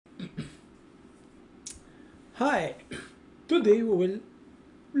Hi, today we will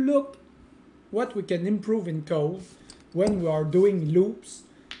look what we can improve in code when we are doing loops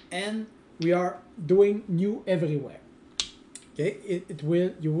and we are doing new everywhere. Okay,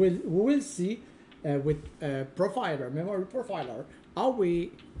 we will see with profiler, memory profiler,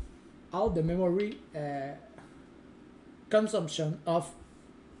 how the memory consumption of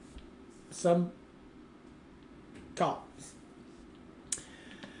some columns.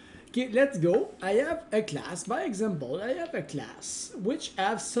 Okay, let's go. I have a class. By example, I have a class which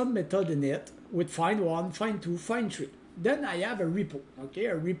has some method in it with find1, find2, find3. Then I have a repo. Okay,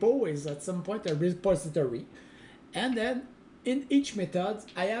 a repo is at some point a repository. And then in each method,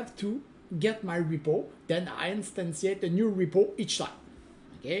 I have to get my repo. Then I instantiate a new repo each time.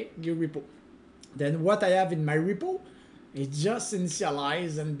 Okay, new repo. Then what I have in my repo is just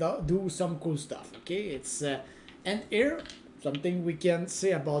initialize and do some cool stuff. Okay, it's and here something we can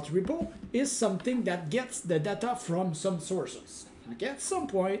say about repo is something that gets the data from some sources. Okay, at some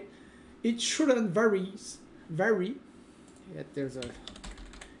point it shouldn't vary.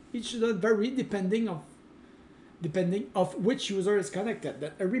 It shouldn't vary depending of which user is connected.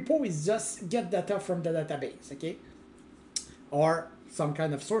 A repo is just get data from the database, okay, or some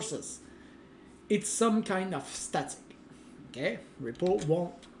kind of sources. It's some kind of static. Okay, repo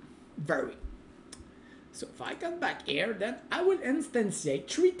won't vary. So if I come back here, then I will instantiate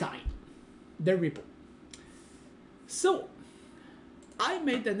 3 times the repo. So I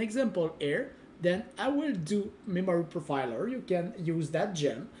made an example here. Then I will do memory profiler. You can use that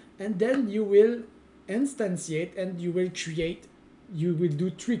gem, and then you will instantiate and you will do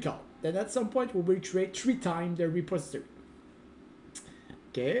 3 calls. Then at some point we will create 3 times the repository.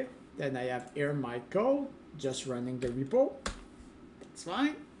 Okay, then I have here my code, just running the repo. That's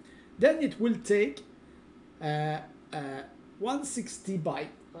fine. Then it will take 160 byte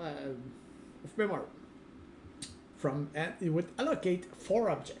of memory and it would allocate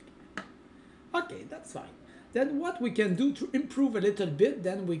 4 objects. Okay, that's fine. Then what we can do to improve a little bit,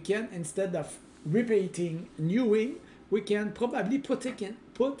 then we can, instead of repeating newing, we can probably put it in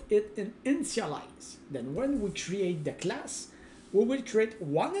initialize. Then when we create the class, we will create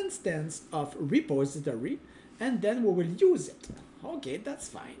one instance of repository and then we will use it. Okay, that's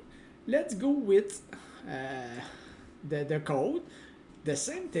fine. Let's go with the code. The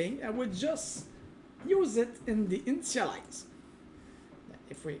same thing, I will just use it in the initialize.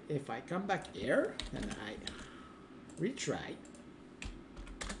 If I come back here and I retry,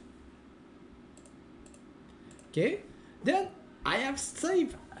 okay, then I have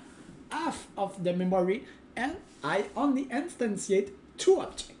saved half of the memory and I only instantiate 2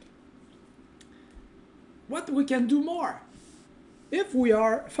 objects. What we can do more? If we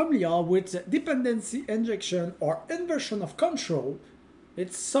are familiar with dependency injection or inversion of control,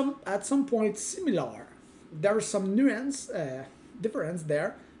 it's at some point similar. There is some difference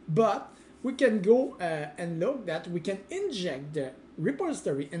there, but we can go and look that we can inject the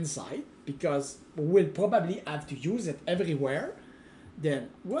repository inside because we will probably have to use it everywhere.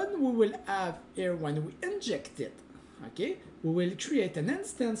 Then when we will have here, when we inject it, okay, we will create an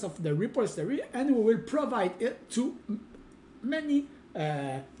instance of the repository and we will provide it to many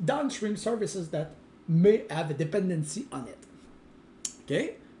downstream services that may have a dependency on it.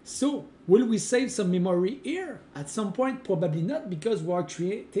 Okay, so will we save some memory here? At some point, probably not, because we are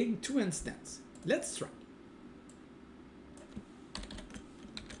creating 2 instances. Let's try.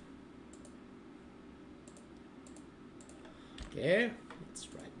 Okay, let's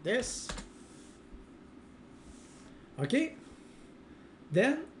write this. Okay,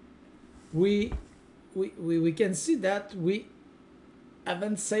 then we can see that we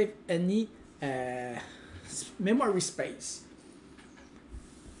haven't saved any memory space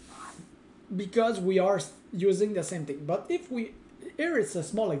because we are using the same thing. But if here is a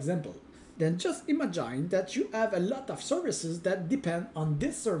small example, then just imagine that you have a lot of services that depend on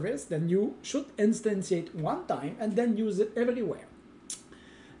this service, then you should instantiate 1 time and then use it everywhere.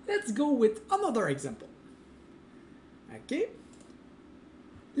 Let's go with another example. Okay,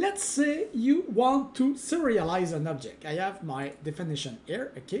 let's say you want to serialize an object. I have my definition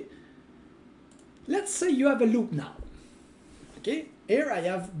here. Okay, let's say you have a loop now. Okay, here I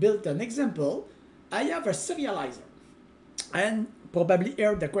have built an example. I have a serializer, and probably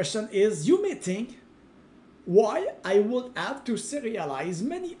here the question is, you may think, why I would have to serialize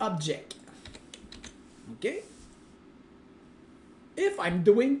many objects? Okay, if I'm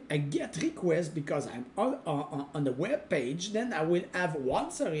doing a get request because I'm on the web page, then I will have 1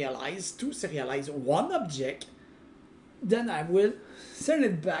 serialize, 2 serialize 1 object, then I will send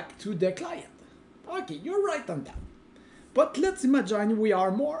it back to the client. Okay, you're right on that. But let's imagine we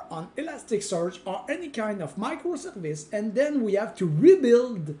are more on Elasticsearch or any kind of microservice, and then we have to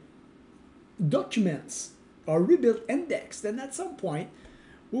rebuild documents or rebuild index. Then at some point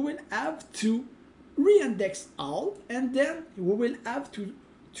we will have to re-index all, and then we will have to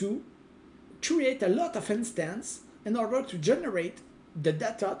create a lot of instances in order to generate the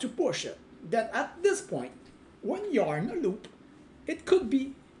data to push it. Then at this point, when you are in a loop, it could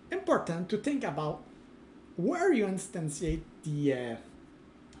be important to think about where you instantiate the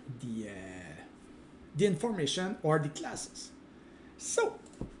information or the classes. So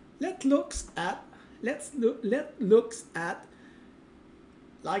let's look at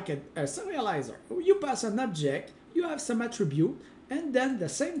like a serializer. You pass an object, you have some attribute, and then the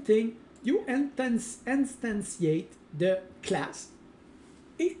same thing, you instantiate the class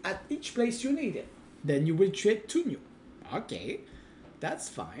at each place you need it. Then you will create two new. Okay, that's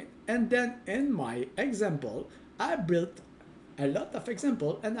fine. And then in my example, I built a lot of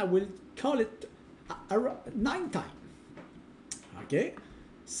example, and I will call it 9 times. Okay,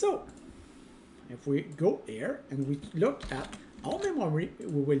 so if we go here and we look at how memory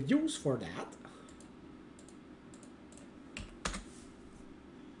we will use for that.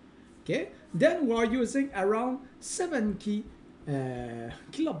 Okay, then we are using around 70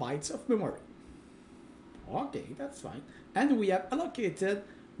 kilobytes of memory. Okay, that's fine. And we have allocated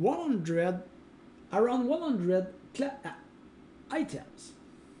around 100 items.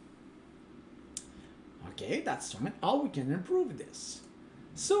 Okay, that's fine. How we can improve this?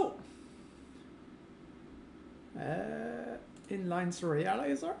 So, inline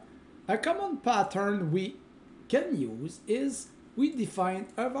serializer, a common pattern we can use is we define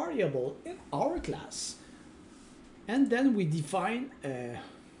a variable in our class, and then we define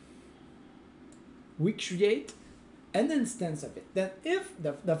we create an instance of it. Then if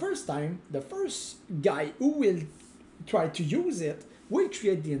the first time, the first guy who will try to use it will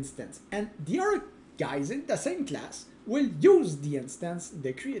create the instance, and the other guys in the same class will use the instance,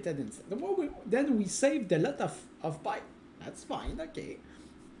 the created instance. Then we saved a lot of byte. That's fine, okay.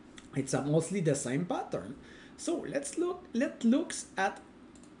 It's mostly the same pattern. So let's look at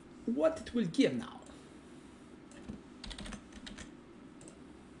what it will give now.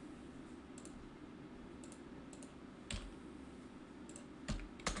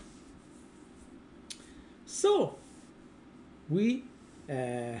 So we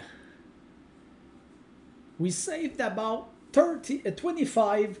saved about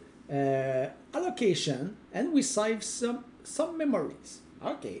 25 allocation, and we saved some memories.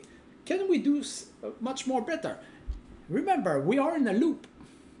 Okay, can we do much more better? Remember, we are in a loop.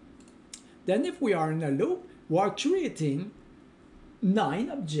 Then if we are in a loop, we are creating 9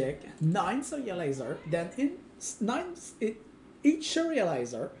 objects, 9 serializer. Then in each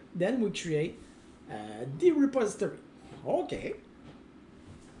serializer, then we create the repository. Okay.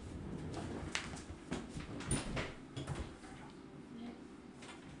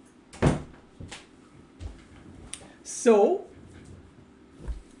 So,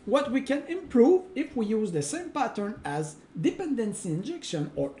 what we can improve if we use the same pattern as dependency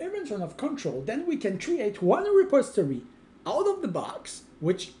injection or inversion of control, then we can create one repository out of the box,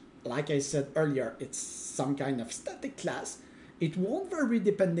 which, like I said earlier, it's some kind of static class. It won't vary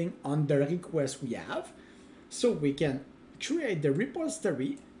depending on the request we have. So we can create the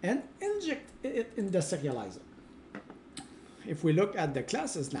repository and inject it in the serializer. If we look at the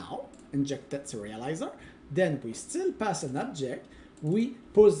classes now, injected serializer, then we still pass an object, we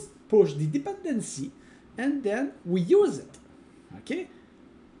push the dependency, and then we use it. Okay?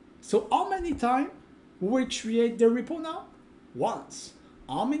 So how many times we will create the repo now? Once.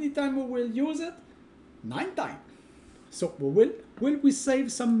 How many times we will use it? 9 times. So will we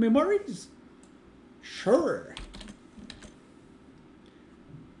save some memories? Sure.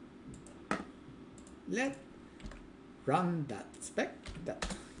 Let's run that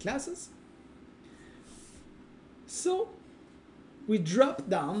classes. So we drop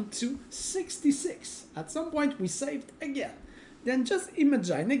down to 66. At some point we saved again. Then just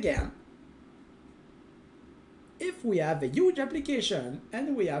imagine again, if we have a huge application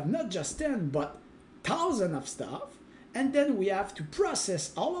and we have not just 10 but thousands of stuff, and then we have to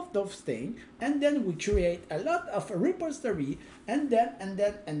process all of those things, and then we create a lot of repository, and then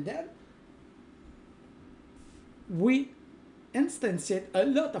we instantiate a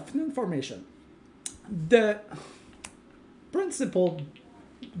lot of information. The principle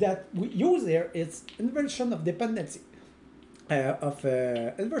that we use here is inversion of dependency,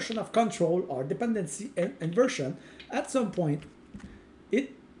 inversion of control or dependency inversion. At some point,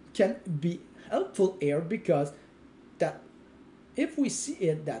 it can be helpful here because that if we see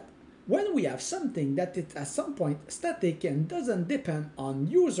it that when we have something that is at some point static and doesn't depend on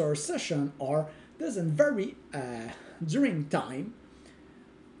user session or doesn't vary during time,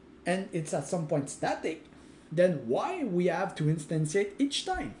 and it's at some point static, then why we have to instantiate each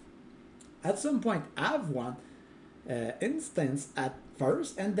time? At some point have one instance at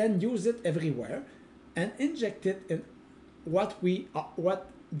first and then use it everywhere and inject it in what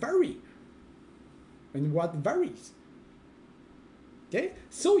varies. Okay,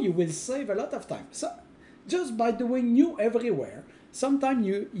 so you will save a lot of time. So just by doing new everywhere, sometimes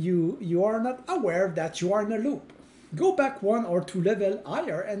you are not aware that you are in a loop. Go back 1 or 2 level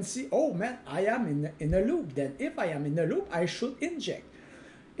higher and see, oh man, I am in a loop. Then if I am in a loop, I should inject.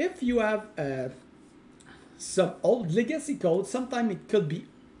 If you have some old legacy code, sometimes it could be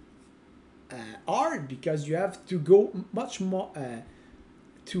hard because you have to go much more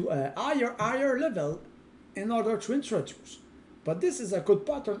to a higher level in order to introduce. But this is a good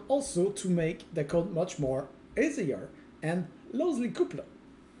pattern also to make the code much more easier and loosely coupled.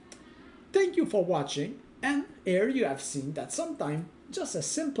 Thank you for watching, and here you have seen that sometimes just a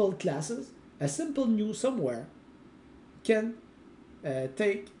simple classes, a simple new somewhere can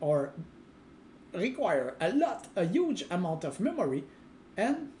take or require a huge amount of memory,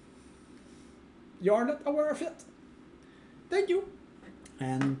 and you are not aware of it. Thank you,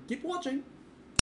 and keep watching.